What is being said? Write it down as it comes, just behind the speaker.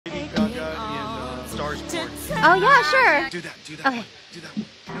Stars Born. Oh yeah, sure. Do that. Okay. Do that. You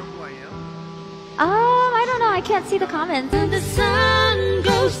know who I am? I don't know. I can't see the comments. The sun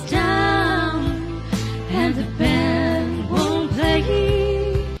goes down and the band won't play.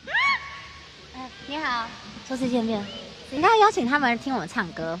 你好，初次见面。你要邀请他们听我们唱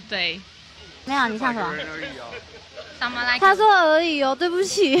歌？对。没有，你唱什么？他说而已哦，对不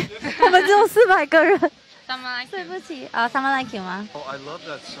起，我们只有400个人。对不起，Someone Like You 吗 Oh, I love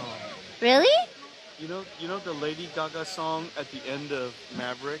that song. Really? You know the Lady Gaga song at the end of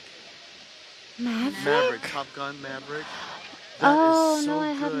Maverick? Maverick? Top Gun Maverick. That is so no,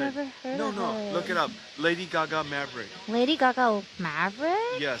 I have good. never heard of it. No, look it up. Lady Gaga Maverick. Lady Gaga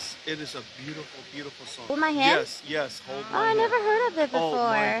Maverick? Yes, it is a beautiful, beautiful song. Hold my hand? Yes, hold my hand. I never heard of it before.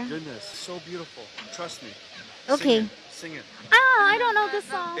 Oh my goodness, so beautiful. Trust me. Okay. Sing it. I don't know the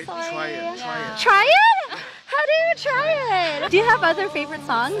song, sorry. Try it. Try it? How do you try it? Do you have other favorite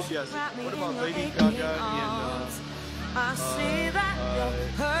songs? Yes. What about Lady Gaga and I see that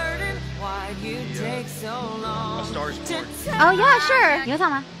you're hurting. Why you take so long? Stars Born. Oh yeah, sure. 你会唱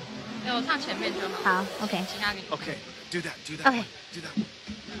吗？对，我唱前面就好。好 ，OK。其他给你。Okay, do that. Okay. Do that.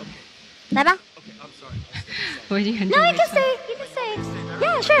 Okay. 来吧。Okay, I'm sorry. 我已经很久 No, 没 you can 唱。 say. You can say.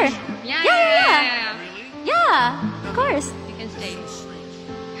 Yeah, sure. Yeah. Yeah, of course. You can stay.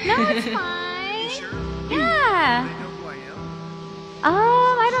 No, it's fine. Sure? Yeah. They know who I am?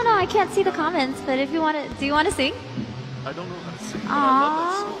 I don't know. I can't see the comments, but if you want to, do you want to sing? I don't know how to sing, but I Aww. love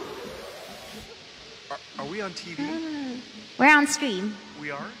that song. Are we on TV? We're on stream. We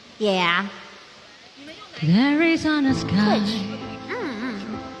are? Yeah. There is on the sky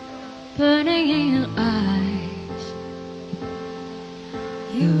burning in your eyes.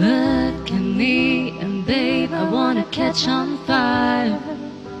 You look at me and babe, I wanna catch on fire.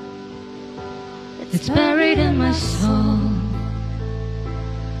 It's buried in my soul,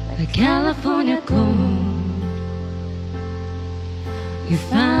 like California gold. You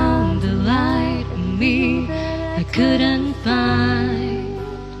found the light in me I couldn't find.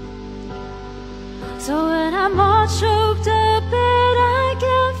 So when I'm all choked up and I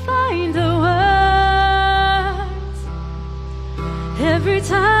can't find the words, every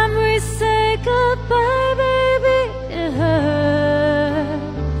time we say goodbye, baby, it hurts.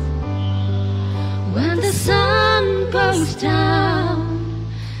 When the sun goes down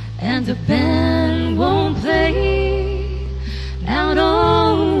and the band won't play, I'll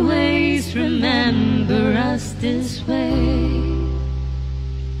always remember us this way.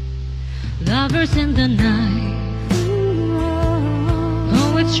 Lovers in the night,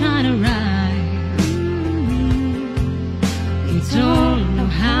 poets trying to write. We don't know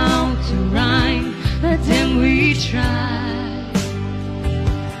how to rhyme, but then we try.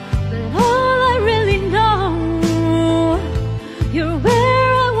 But all I really know, you're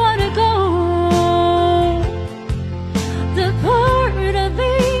where I wanna go. The part of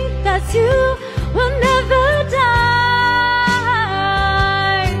me that's you will never die.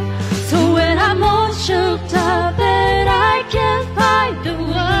 So when I'm all choked up and I can't find the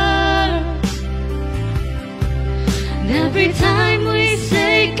words, and every time we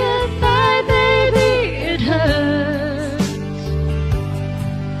say goodbye, baby, it hurts.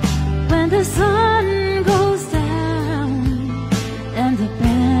 When the sun goes down and the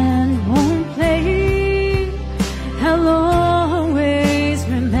band won't play, I'll always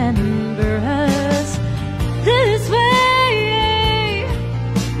remember us this way.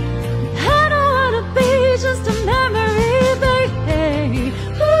 I don't wanna be just a memory, baby.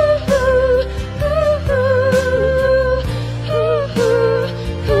 Ooh, ooh, ooh, ooh, ooh,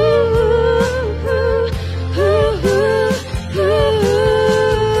 ooh, ooh, ooh.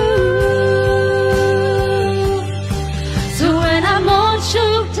 So when I'm all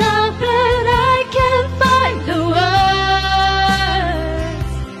choked up and I can't find the words,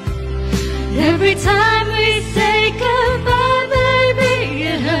 every time we say goodbye, baby,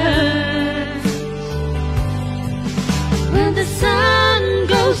 it hurts. When the sun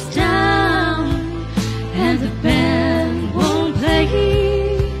goes down and the band won't play,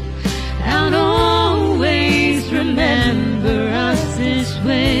 I'll always remember us this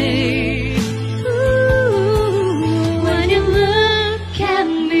way. Ooh, when you look at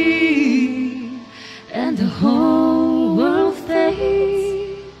me and the whole world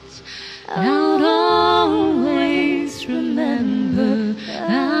fades, I'll always remember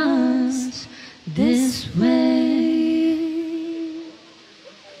us this way.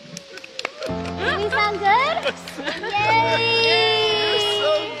 We sound good? Yay!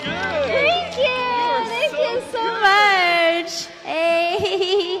 So good! Thank you! Thank you so much!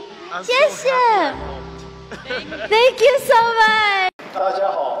 Hey! I'm 谢 so 谢 happy I helped. Thank you so much! 大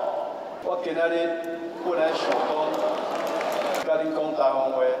家好，我给今仔日本来想讲，甲恁讲台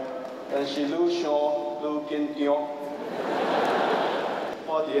湾话，但是愈想愈紧张。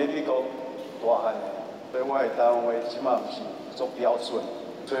我伫咧美国大汉的，所以我的台湾话即马毋是足标准，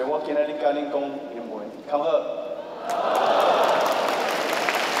所以我今仔日甲恁讲英文，看好。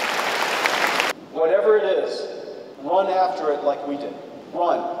Whatever it is, run after it like we did.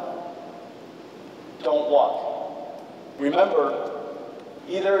 Run. Don't walk. Remember,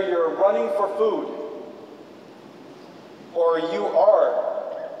 either you're running for food or you are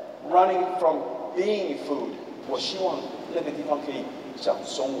running from being food. 我希望那个地方可以讲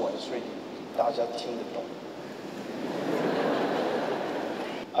中文，所以大家听得懂。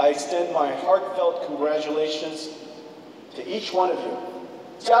I extend my heartfelt congratulations to each one of you.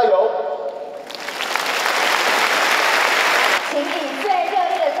 加油！请以最热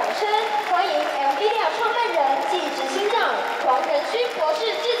烈的掌声欢迎 NVIDIA 创办人暨执行长黄仁勋博士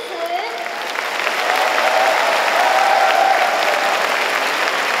致辞。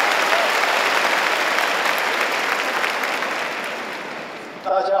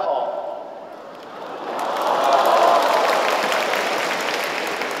大家好，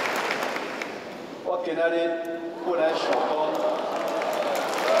我今仔日本来想讲，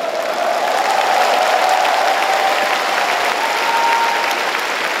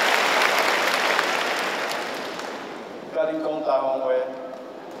甲恁讲台湾话，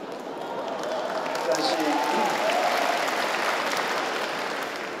但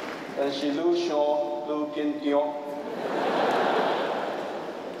是愈想愈紧张。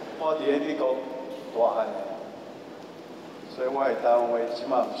我伫咧美国大汉的，所以我的台湾话即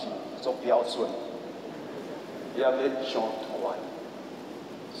马毋是足标准，也咧上团，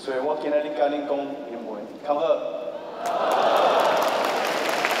所以我今仔日甲恁讲英文，看好。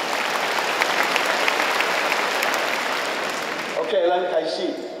OK， 咱开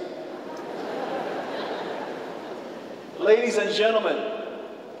始。Ladies and gentlemen,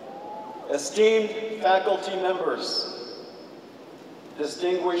 esteemed faculty members,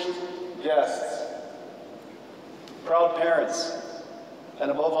 distinguished guests, proud parents, and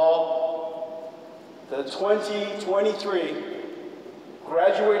above all, the 2023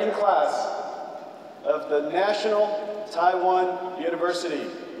 graduating class of the National Taiwan University.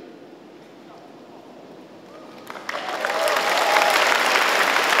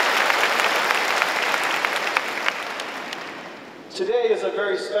 Today is a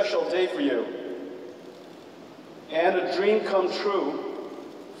very special day for you, and a dream come true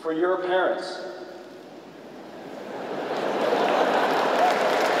for your parents.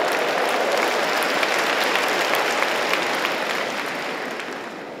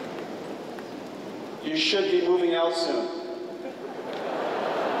 You should be moving out soon.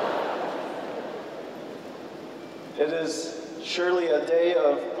 It is surely a day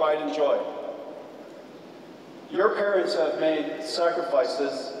of pride and joy. Your parents have made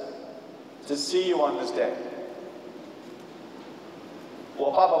sacrifices to see you on this day.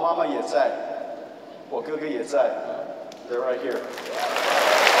 我爸爸妈妈也在，我哥哥也在。They're right here.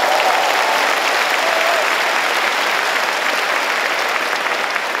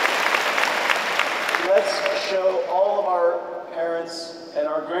 Let's show all of our parents and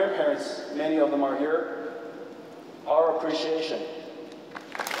our grandparents, many of them are here, our appreciation.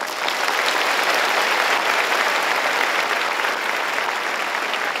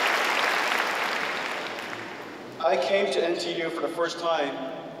 I came to NTU for the first time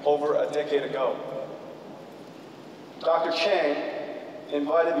over a decade ago. Dr. Chang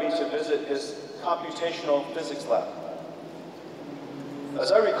invited me to visit his computational physics lab.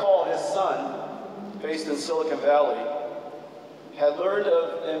 As I recall, his son, based in Silicon Valley, had learned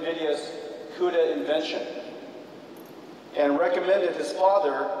of NVIDIA's CUDA invention and recommended his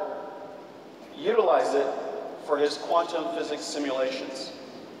father utilize it for his quantum physics simulations.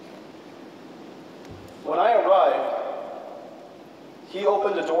 When I arrived, he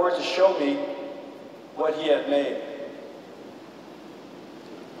opened the door to show me what he had made.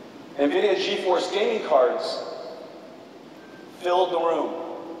 NVIDIA GeForce gaming cards filled the room,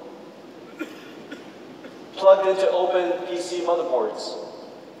 plugged into open PC motherboards,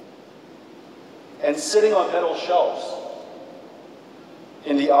 and sitting on metal shelves.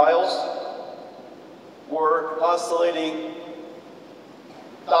 In the aisles were oscillating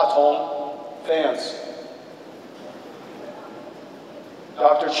Datong fans.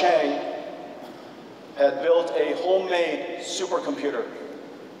 Dr. Chang had built a homemade supercomputer,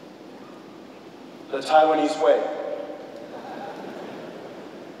 the Taiwanese way,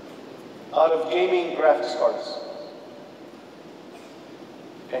 out of gaming graphics cards.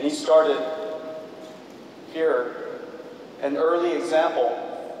 And he started here an early example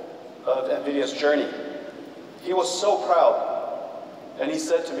of of NVIDIA's journey. He was so proud, and he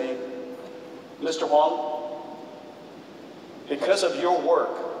said to me, Mr. Huang, because of your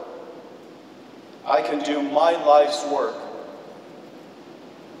work, I can do my life's work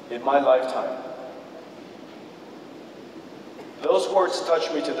in my lifetime. Those words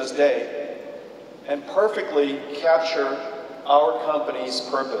touch me to this day and perfectly capture our company's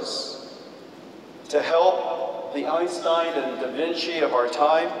purpose: to help the Einstein and Da Vinci of our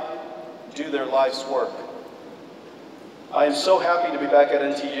time do their life's work. I am so happy to be back at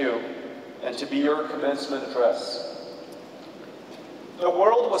NTU and to be your commencement address. The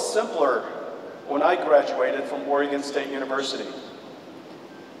world was simpler when I graduated from Oregon State University.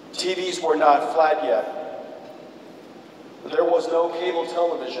 TVs were not flat yet. There was no cable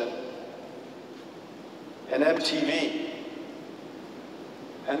television and MTV.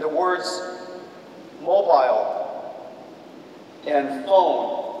 And the words mobile and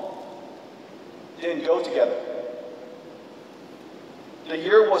phone didn't go together. The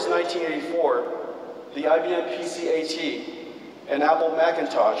year was 1984. The IBM PC-AT and Apple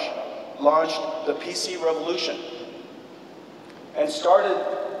Macintosh launched the PC revolution and started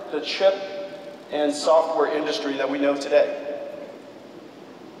the chip and software industry that we know today.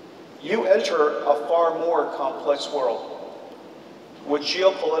 You enter a far more complex world with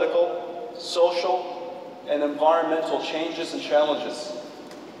geopolitical, social, and environmental changes and challenges.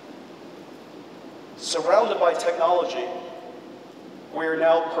 Surrounded by technology, we are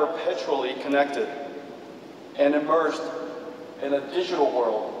now perpetually connected and immersed in a digital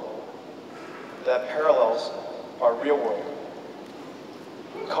world that parallels our real world.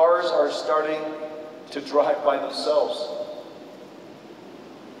 Cars are starting to drive by themselves.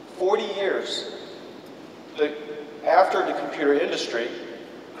 40 years after the computer industry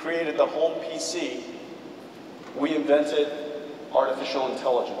created the home PC, we invented artificial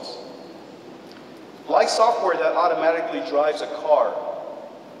intelligence. Like software that automatically drives a car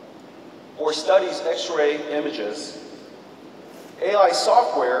or studies X-ray images, AI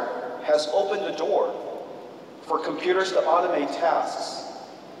software has opened the door for computers to automate tasks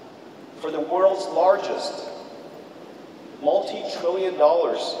for the world's largest multi-trillion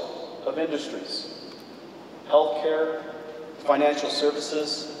dollars of industries: healthcare, financial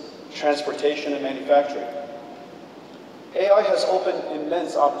services, transportation, and manufacturing. AI has opened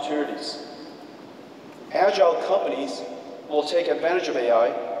immense opportunities. Agile companies will take advantage of AI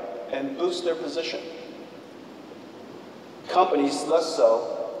and boost their position. Companies less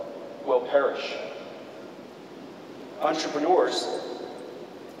so will perish. Entrepreneurs,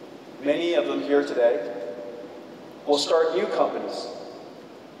 many of them here today, will start new companies.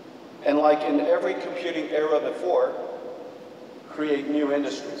 And like in every computing era before, create new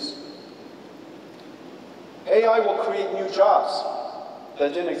industries. AI will create new jobs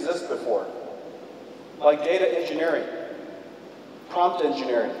that didn't exist before, like data engineering, prompt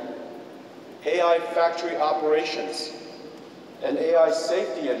engineering, AI factory operations, and AI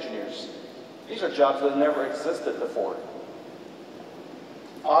safety engineers. These are jobs that never existed before.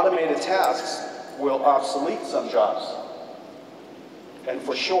 Automated tasks will obsolete some jobs. And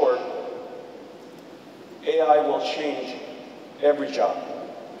for sure, AI will change every job,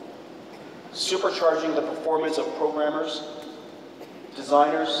 supercharging the performance of programmers,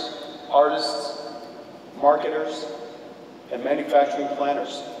 designers, artists, marketers, and manufacturing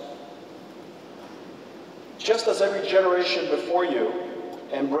planners. Just as every generation before you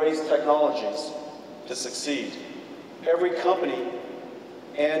embraced technologies to succeed, every company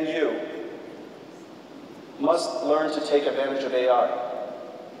and you must learn to take advantage of AI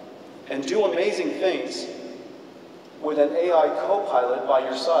and do amazing things with an AI co-pilot by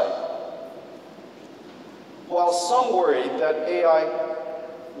your side. While some worry that AI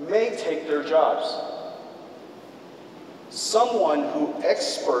may take their jobs, someone who is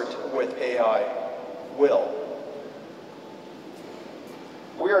expert with AI will.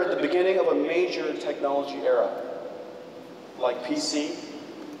 We are at the beginning of a major technology era, like PC,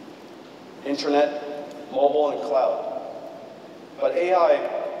 internet, mobile, and cloud. But AI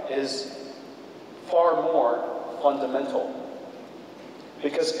is far more fundamental,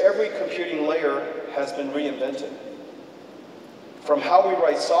 because every computing layer has been reinvented. From how we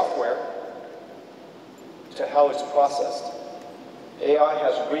write software to how it's processed, AI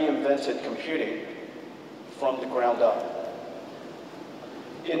has reinvented computing from the ground up.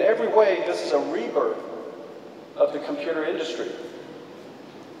 In every way, this is a rebirth of the computer industry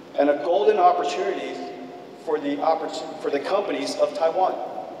and a golden opportunity for the companies of Taiwan.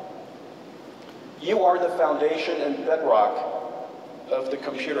 You are the foundation and bedrock of the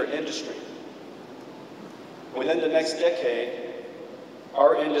computer industry. Within the next decade,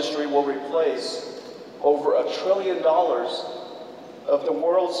 our industry will replace over $1 trillion of the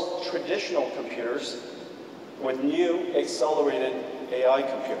world's traditional computers with new accelerated AI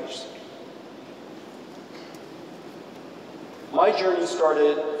computers. My journey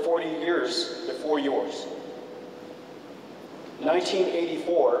started 40 years before yours.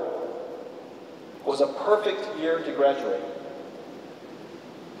 1984 was a perfect year to graduate.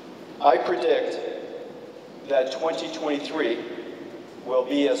 I predict that 2023 will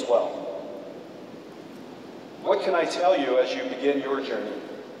be as well. What can I tell you as you begin your journey?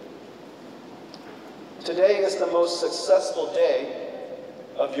 Today is the most successful day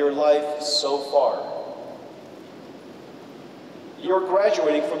of your life so far. You're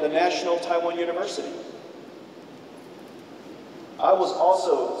graduating from the National Taiwan University. I was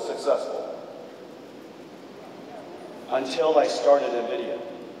also successful until I started NVIDIA.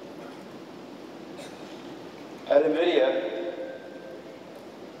 At NVIDIA,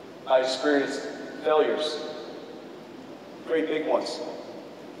 I experienced failures, great big ones,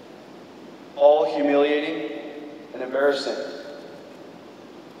 all humiliating and embarrassing.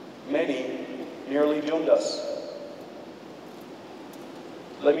 Many nearly doomed us.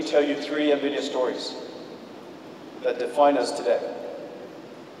 Let me tell you 3 NVIDIA stories that define us today.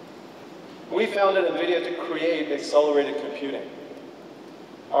 We founded NVIDIA to create accelerated computing.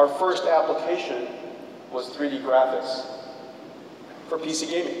 Our first application was 3D graphics for PC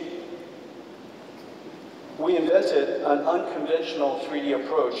gaming. We invented an unconventional 3D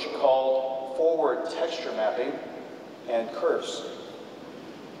approach called forward texture mapping and curves.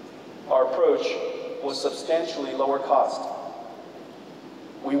 Our approach was substantially lower cost.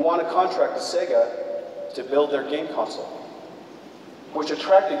 We won a contract with Sega to build their game console, which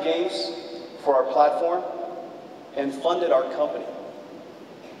attracted games for our platform and funded our company.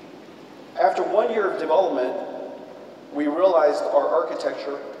 After 1 year of development, we realized our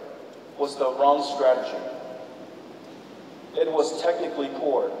architecture was the wrong strategy. It was technically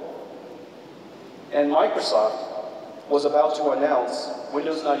poor. And Microsoft was about to announce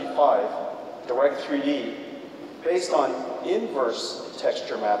Windows 95 Direct 3D based on inverse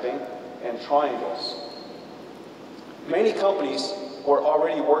texture mapping and triangles. Many companies were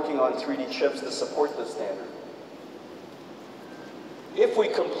already working on 3D chips to support this standard. If we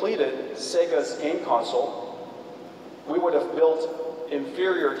completed Sega's game console, we would have built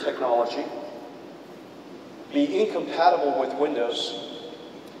inferior technology, be incompatible with Windows,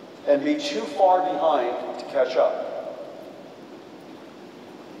 and be too far behind to catch up.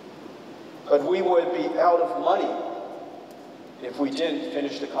 But we would be out of money if we didn't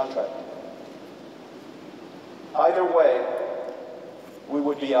finish the contract. Either way, we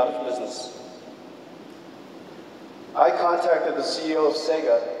would be out of business. I contacted the CEO of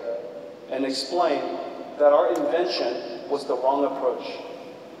Sega and explained that our invention was the wrong approach,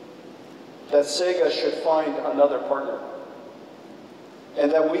 that Sega should find another partner, and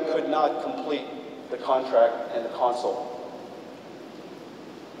that we could not complete the contract and the console.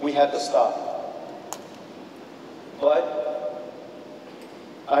 We had to stop. But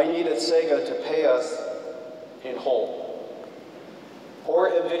I needed Sega to pay us in whole, or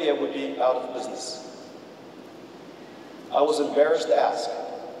NVIDIA would be out of business. I was embarrassed to ask.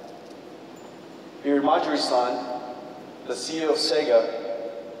 Hiromaji-san, the CEO of Sega,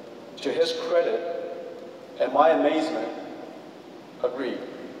 to his credit and my amazement, agreed.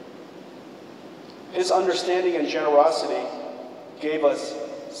 His understanding and generosity gave us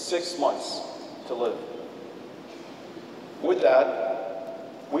 6 months to live. With that,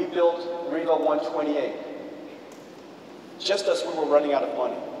 we built Riva 128, just as we were running out of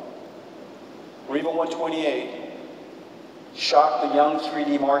money. Riva 128 shocked the young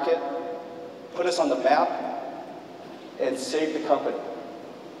 3D market, put us on the map, and saved the company.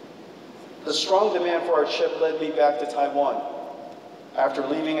 The strong demand for our chip led me back to Taiwan after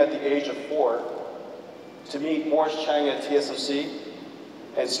leaving at the age of 4 to meet Morris Chang at TSMC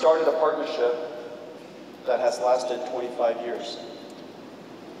and started a partnership that has lasted 25 years.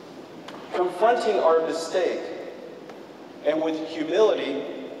 Confronting our mistake and with humility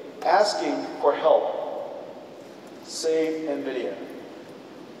asking for help saved NVIDIA.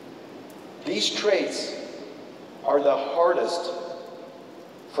 These traits are the hardest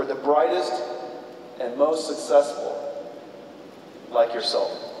for the brightest and most successful like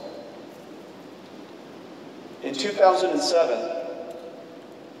yourself. In 2007,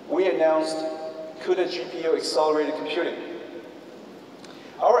 we announced CUDA GPU accelerated computing.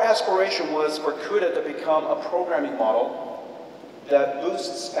 Our aspiration was for CUDA to become a programming model that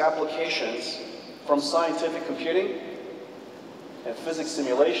boosts applications from scientific computing and physics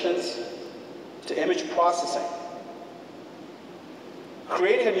simulations to image processing.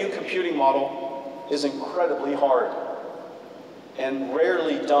 Creating a new computing model is incredibly hard and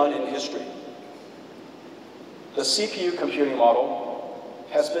rarely done in history. The CPU computing model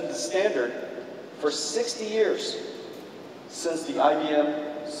has been the standard for 60 years since the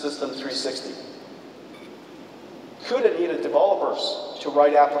IBM System 360. CUDA needed developers to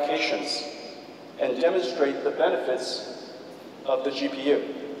write applications and demonstrate the benefits of the GPU.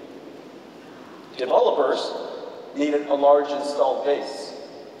 Developers needed a large installed base.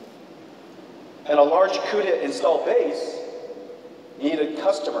 And a large CUDA installed base needed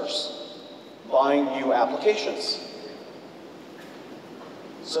customers buying new applications.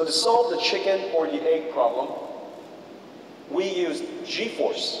 So to solve the chicken or the egg problem, we used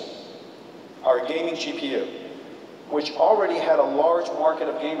GeForce, our gaming GPU, which already had a large market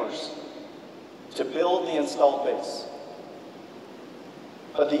of gamers, to build the installed base.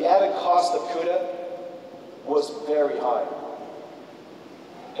 But the added cost of CUDA was very high.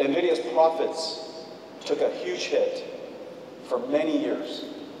 NVIDIA's profits took a huge hit for many years.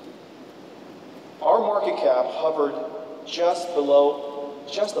 Our market cap hovered just above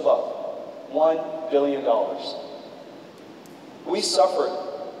 $1 billion. We suffered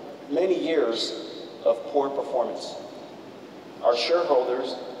many years of poor performance. Our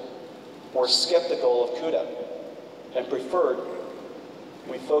shareholders were skeptical of CUDA and preferred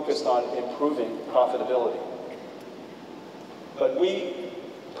we focused on improving profitability. But we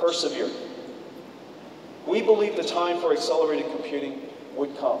persevered. We believed the time for accelerated computing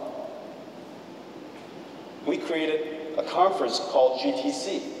would come. We created a conference called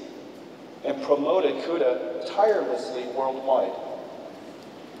GTC and promoted CUDA tirelessly worldwide.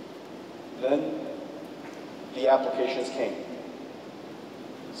 Then the applications came.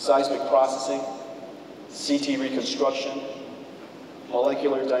 Seismic processing, CT reconstruction,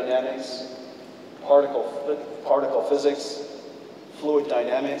 molecular dynamics, particle physics, fluid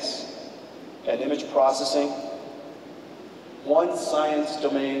dynamics, and image processing. One science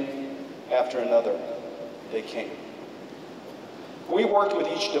domain after another, they came. We worked with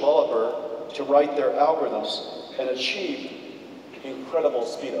each developer to write their algorithms and achieve incredible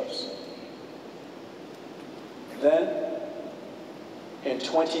speedups. Then, in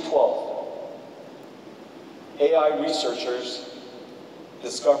 2012, AI researchers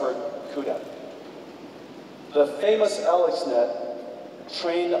discovered CUDA. The famous AlexNet,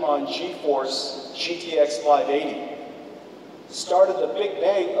 trained on GeForce GTX 580, started the big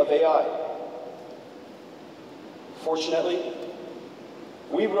bang of AI. Fortunately,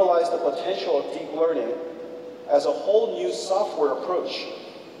 we realized the potential of deep learning as a whole new software approach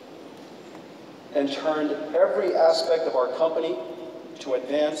and turned every aspect of our company to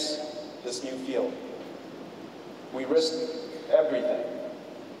advance this new field. We risked everything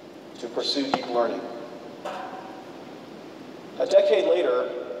to pursue deep learning. A decade later,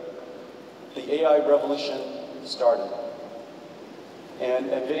 the AI revolution started, and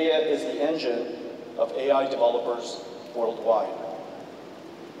NVIDIA is the engine of AI developers worldwide.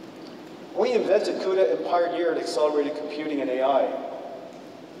 We invented CUDA and pioneered accelerated computing and AI,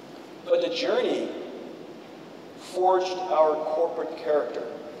 but the journey forged our corporate character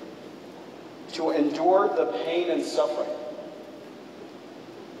to endure the pain and suffering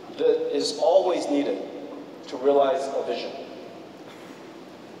that is always needed to realize a vision.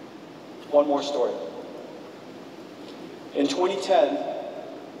 One more story. In 2010,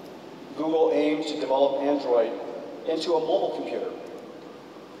 Google aimed to develop Android into a mobile computer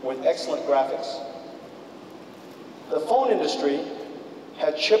with excellent graphics. The phone industry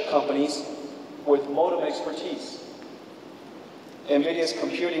had chip companies with modem expertise. NVIDIA's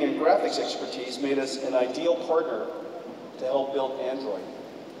computing and graphics expertise made us an ideal partner to help build Android.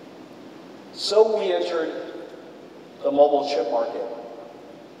 So we entered the mobile chip market.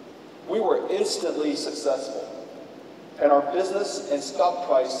 We were instantly successful, and our business and stock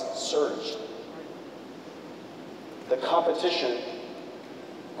price surged. The competition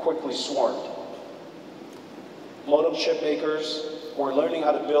quickly swarmed. Modem chip makers were learning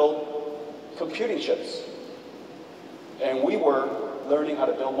how to build computing chips, and we were learning how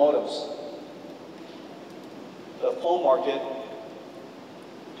to build modems. The phone market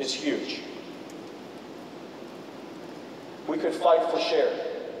is huge. We could fight for share.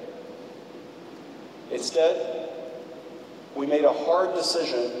 Instead, we made a hard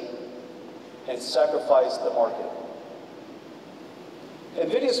decision and sacrificed the market.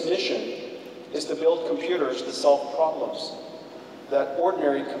 NVIDIA's mission is to build computers to solve problems that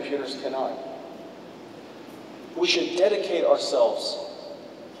ordinary computers cannot. We should dedicate ourselves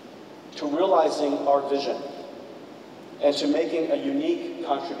to realizing our vision and to making a unique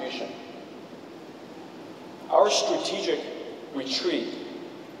contribution. Our strategic retreat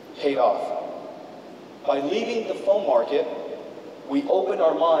paid off. By leaving the phone market, we opened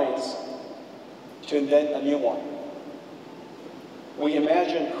our minds to invent a new one. We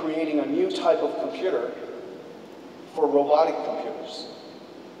imagined creating a new type of computer for robotic computers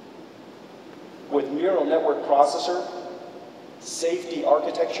with neural network processor, safety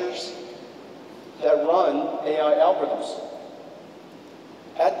architectures that run AI algorithms.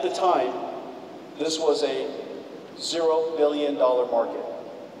 At the time, this was a $0 billion market.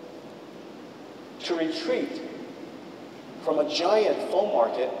 To retreat from a giant phone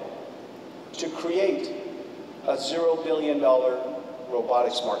market to create a $0 billion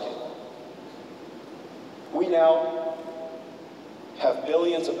robotics market. We now have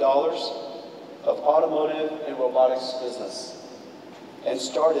billions of dollars of automotive and robotics business and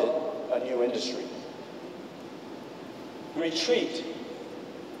started a new industry. Retreat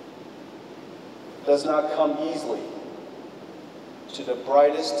does not come easily to the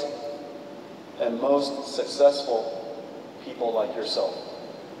brightest and most successful people like yourself.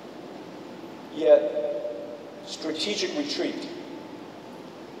 Yet, strategic retreat,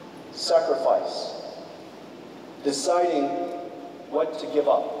 sacrifice, deciding what to give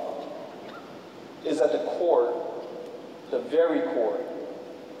up is at the core, the very core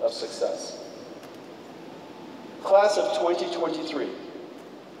of success. Class of 2023,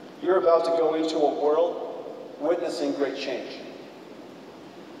 you're about to go into a world witnessing great change.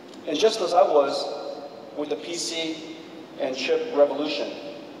 And just as I was with the PC and chip revolution,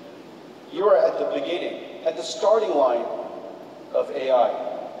 you are at the beginning, at the starting line of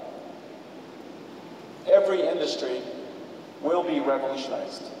AI. Every industry will be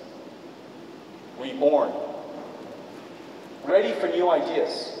revolutionized, reborn, ready for new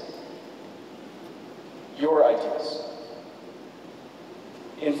ideas, your ideas.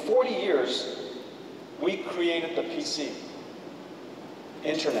 In 40 years, we created the PC,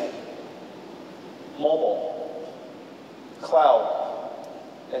 internet, mobile, cloud,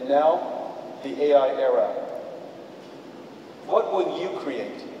 and now the AI era. What will you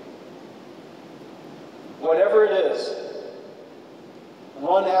create? Whatever it is,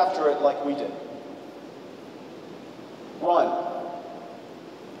 run after it like we did. Run.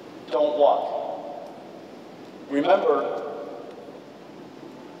 Don't walk. Remember,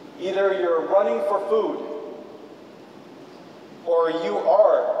 either you're running for food or you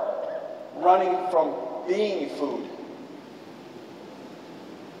are running from being food.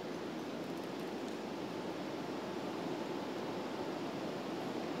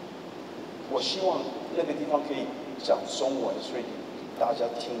 I 希望那个地方可以讲中文，所以大家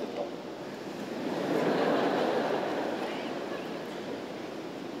听得懂。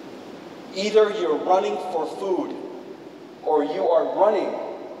Either you're running for food, or you are running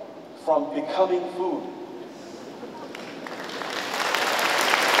from becoming food.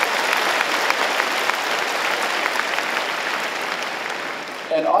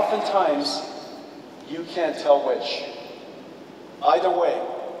 And oftentimes, you can't tell which. Either way,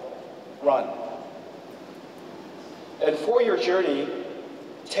 run. And for your journey,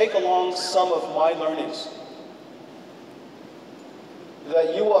 take along some of my learnings,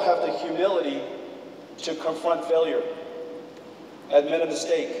 that you will have the humility to confront failure, admit a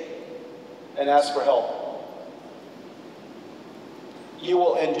mistake, and ask for help. You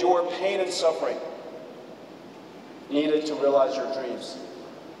will endure pain and suffering needed to realize your dreams.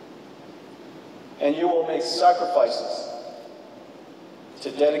 And you will make sacrifices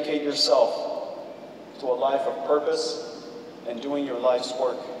to dedicate yourself to a life of purpose and doing your life's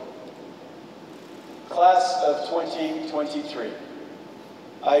work. Class of 2023,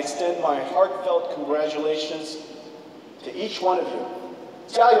 I extend my heartfelt congratulations to each one of you.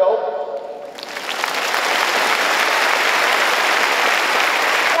 加油!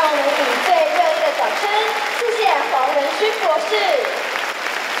 让我们以最热烈的掌声，谢谢黄仁勋博士。